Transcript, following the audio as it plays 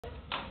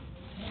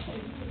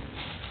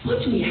What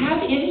do we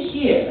have in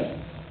here?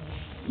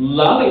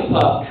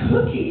 Lollipop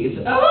cookies.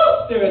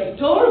 Oh, they're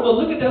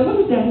adorable. Look at that. What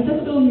is that? Is that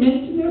a little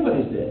mint in there? What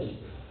is this?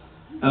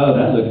 Oh,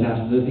 that looks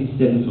absolutely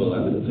sinful.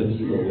 I'm going to put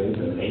you away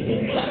for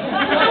later.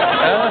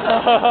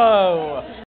 Oh.